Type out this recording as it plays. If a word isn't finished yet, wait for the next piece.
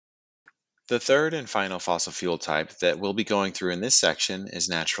The third and final fossil fuel type that we'll be going through in this section is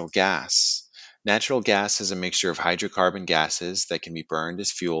natural gas. Natural gas is a mixture of hydrocarbon gases that can be burned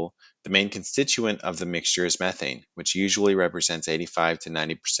as fuel. The main constituent of the mixture is methane, which usually represents 85 to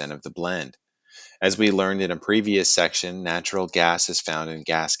 90% of the blend. As we learned in a previous section, natural gas is found in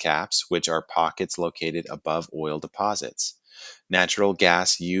gas caps, which are pockets located above oil deposits. Natural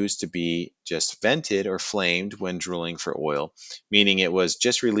gas used to be just vented or flamed when drilling for oil, meaning it was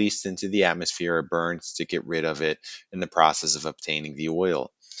just released into the atmosphere or burned to get rid of it in the process of obtaining the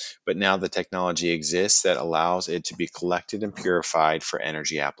oil. But now the technology exists that allows it to be collected and purified for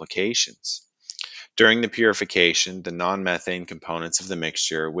energy applications. During the purification, the non methane components of the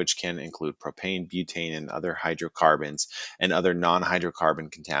mixture, which can include propane, butane, and other hydrocarbons and other non hydrocarbon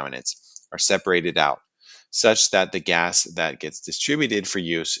contaminants, are separated out, such that the gas that gets distributed for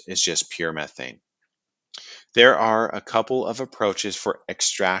use is just pure methane. There are a couple of approaches for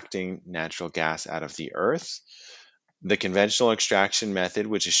extracting natural gas out of the earth. The conventional extraction method,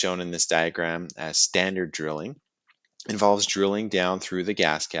 which is shown in this diagram as standard drilling, involves drilling down through the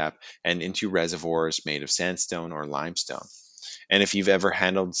gas cap and into reservoirs made of sandstone or limestone. And if you've ever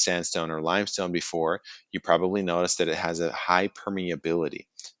handled sandstone or limestone before, you probably noticed that it has a high permeability.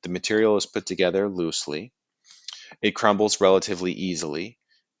 The material is put together loosely, it crumbles relatively easily,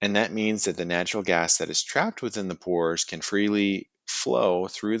 and that means that the natural gas that is trapped within the pores can freely flow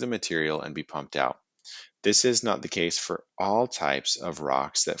through the material and be pumped out. This is not the case for all types of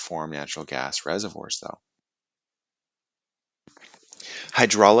rocks that form natural gas reservoirs, though.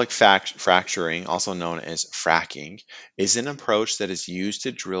 Hydraulic fracturing, also known as fracking, is an approach that is used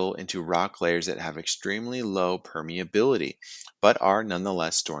to drill into rock layers that have extremely low permeability, but are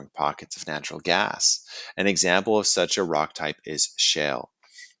nonetheless storing pockets of natural gas. An example of such a rock type is shale.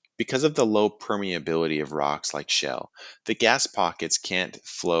 Because of the low permeability of rocks like shale, the gas pockets can't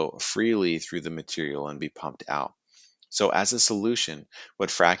flow freely through the material and be pumped out. So, as a solution, what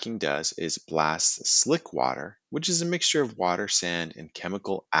fracking does is blast slick water, which is a mixture of water, sand, and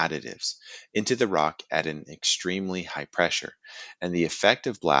chemical additives, into the rock at an extremely high pressure. And the effect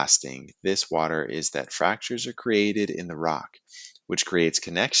of blasting this water is that fractures are created in the rock, which creates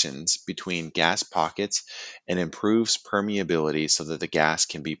connections between gas pockets and improves permeability so that the gas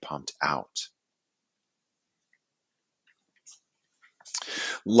can be pumped out.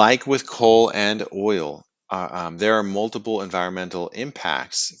 Like with coal and oil, there are multiple environmental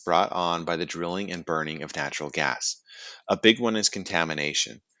impacts brought on by the drilling and burning of natural gas. A big one is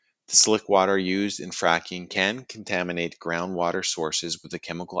contamination. The slick water used in fracking can contaminate groundwater sources with the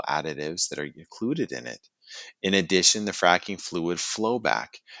chemical additives that are included in it. In addition, the fracking fluid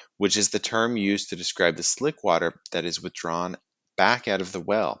flowback, which is the term used to describe the slick water that is withdrawn back out of the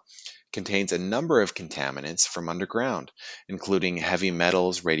well, contains a number of contaminants from underground, including heavy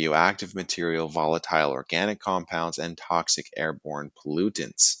metals, radioactive material, volatile organic compounds, and toxic airborne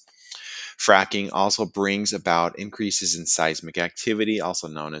pollutants. Fracking also brings about increases in seismic activity, also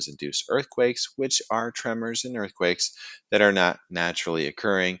known as induced earthquakes, which are tremors and earthquakes that are not naturally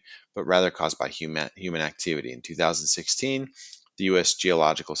occurring, but rather caused by human activity. In 2016, the U.S.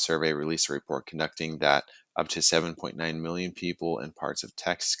 Geological Survey released a report conducting that up to 7.9 million people in parts of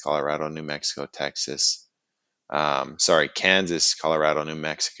Texas, Colorado, New Mexico, Kansas, Colorado, New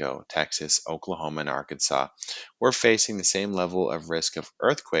Mexico, Texas, Oklahoma, and Arkansas, we're facing the same level of risk of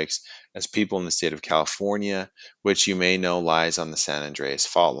earthquakes as people in the state of California, which you may know lies on the San Andreas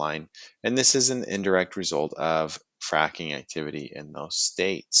fault line. And this is an indirect result of fracking activity in those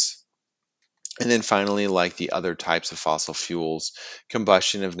states. And then finally, like the other types of fossil fuels,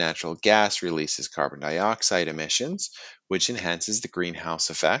 combustion of natural gas releases carbon dioxide emissions, which enhances the greenhouse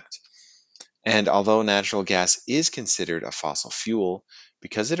effect. And although natural gas is considered a fossil fuel,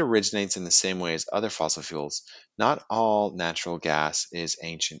 because it originates in the same way as other fossil fuels, not all natural gas is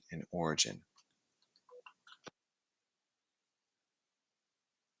ancient in origin.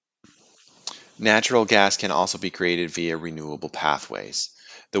 Natural gas can also be created via renewable pathways.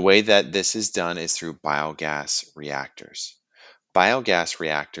 The way that this is done is through biogas reactors. Biogas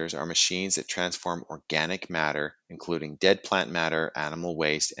reactors are machines that transform organic matter, including dead plant matter, animal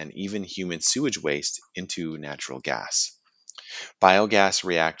waste, and even human sewage waste, into natural gas. Biogas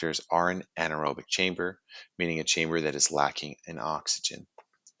reactors are an anaerobic chamber, meaning a chamber that is lacking in oxygen.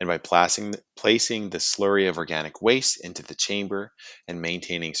 And by placing the slurry of organic waste into the chamber and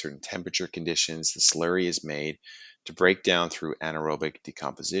maintaining certain temperature conditions, the slurry is made to break down through anaerobic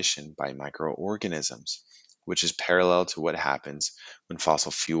decomposition by microorganisms, which is parallel to what happens when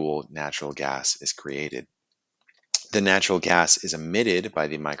fossil fuel natural gas is created. The natural gas is emitted by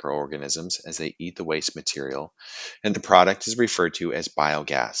the microorganisms as they eat the waste material, and the product is referred to as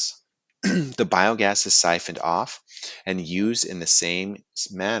biogas. The biogas is siphoned off and used in the same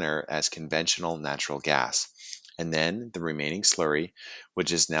manner as conventional natural gas. And then the remaining slurry,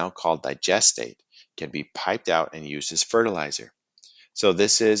 which is now called digestate, can be piped out and used as fertilizer. So,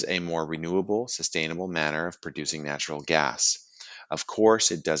 this is a more renewable, sustainable manner of producing natural gas. Of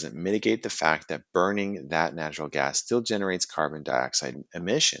course, it doesn't mitigate the fact that burning that natural gas still generates carbon dioxide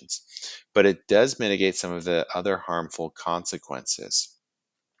emissions, but it does mitigate some of the other harmful consequences.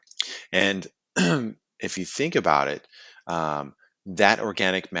 And if you think about it, um, that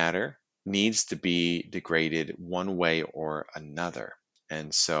organic matter needs to be degraded one way or another.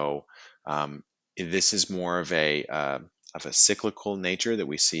 And so this is more of a cyclical nature that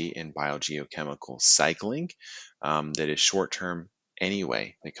we see in biogeochemical cycling that is short term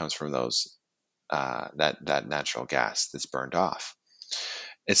anyway. That comes from those that natural gas that's burned off.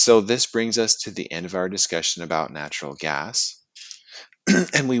 And so this brings us to the end of our discussion about natural gas.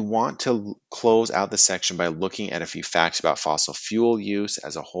 And we want to close out the section by looking at a few facts about fossil fuel use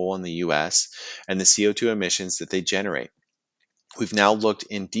as a whole in the US and the CO2 emissions that they generate. We've now looked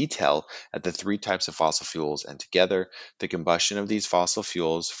in detail at the three types of fossil fuels, and together, the combustion of these fossil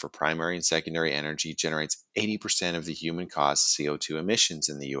fuels for primary and secondary energy generates 80% of the human caused CO2 emissions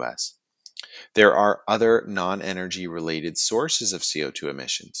in the US. There are other non energy related sources of CO2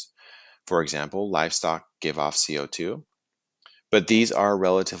 emissions. For example, livestock give off CO2, but these are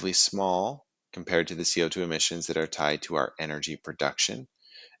relatively small compared to the CO2 emissions that are tied to our energy production.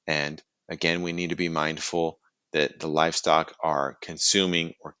 And again, we need to be mindful that the livestock are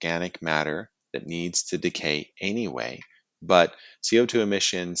consuming organic matter that needs to decay anyway. But CO2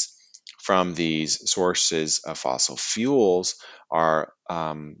 emissions from these sources of fossil fuels are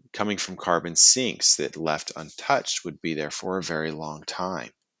coming from carbon sinks that, left untouched, would be there for a very long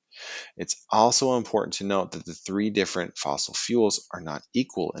time. It's also important to note that the three different fossil fuels are not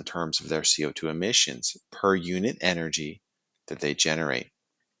equal in terms of their CO2 emissions per unit energy that they generate.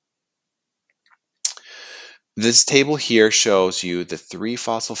 This table here shows you the three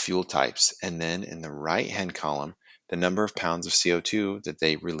fossil fuel types, and then in the right-hand column, the number of pounds of CO2 that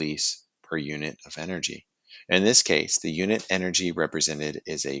they release per unit of energy. In this case, the unit energy represented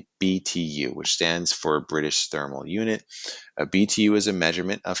is a BTU, which stands for British Thermal Unit. A BTU is a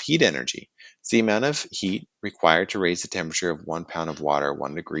measurement of heat energy. It's the amount of heat required to raise the temperature of 1 pound of water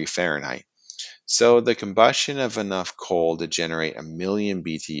 1 degree Fahrenheit. So the combustion of enough coal to generate a million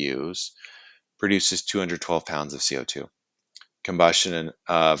BTUs produces 212 pounds of CO2. Combustion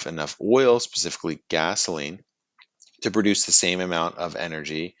of enough oil, specifically gasoline, to produce the same amount of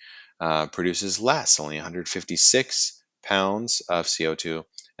energy produces less, only 156 pounds of CO2.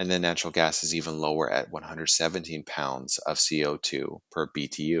 And then natural gas is even lower at 117 pounds of CO2 per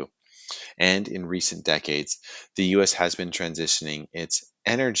BTU. And in recent decades, the US has been transitioning its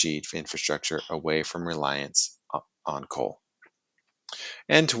energy infrastructure away from reliance on coal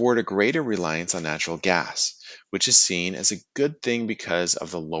and toward a greater reliance on natural gas, which is seen as a good thing because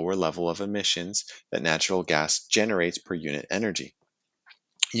of the lower level of emissions that natural gas generates per unit energy.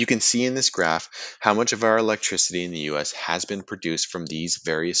 You can see in this graph how much of our electricity in the US has been produced from these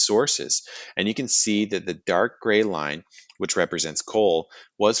various sources. And you can see that the dark gray line, which represents coal,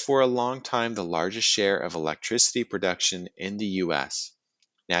 was for a long time the largest share of electricity production in the US.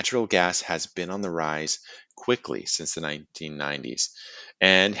 Natural gas has been on the rise quickly since the 1990s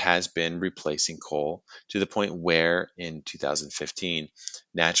and has been replacing coal to the point where in 2015,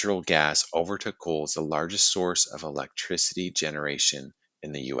 natural gas overtook coal as the largest source of electricity generation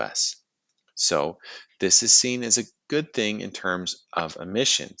in the US. So, this is seen as a good thing in terms of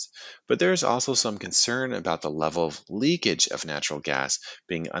emissions, but there is also some concern about the level of leakage of natural gas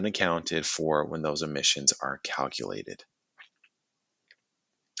being unaccounted for when those emissions are calculated.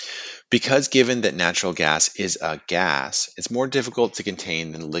 Because given that natural gas is a gas, it's more difficult to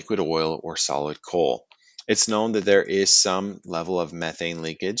contain than liquid oil or solid coal. It's known that there is some level of methane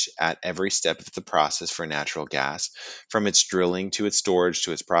leakage at every step of the process for natural gas, from its drilling to its storage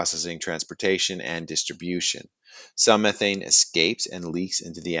to its processing, transportation, and distribution. Some methane escapes and leaks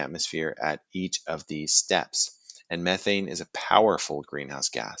into the atmosphere at each of these steps, and methane is a powerful greenhouse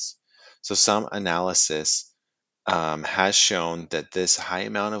gas. So, some analysis has shown that this high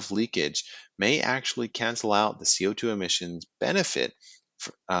amount of leakage may actually cancel out the CO2 emissions benefit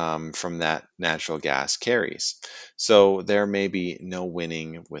from that natural gas carries. So there may be no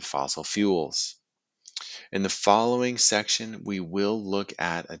winning with fossil fuels. In the following section, we will look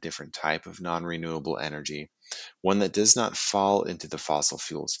at a different type of non renewable energy, one that does not fall into the fossil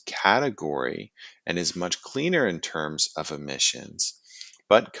fuels category and is much cleaner in terms of emissions,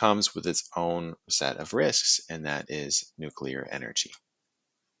 but comes with its own set of risks, and that is nuclear energy.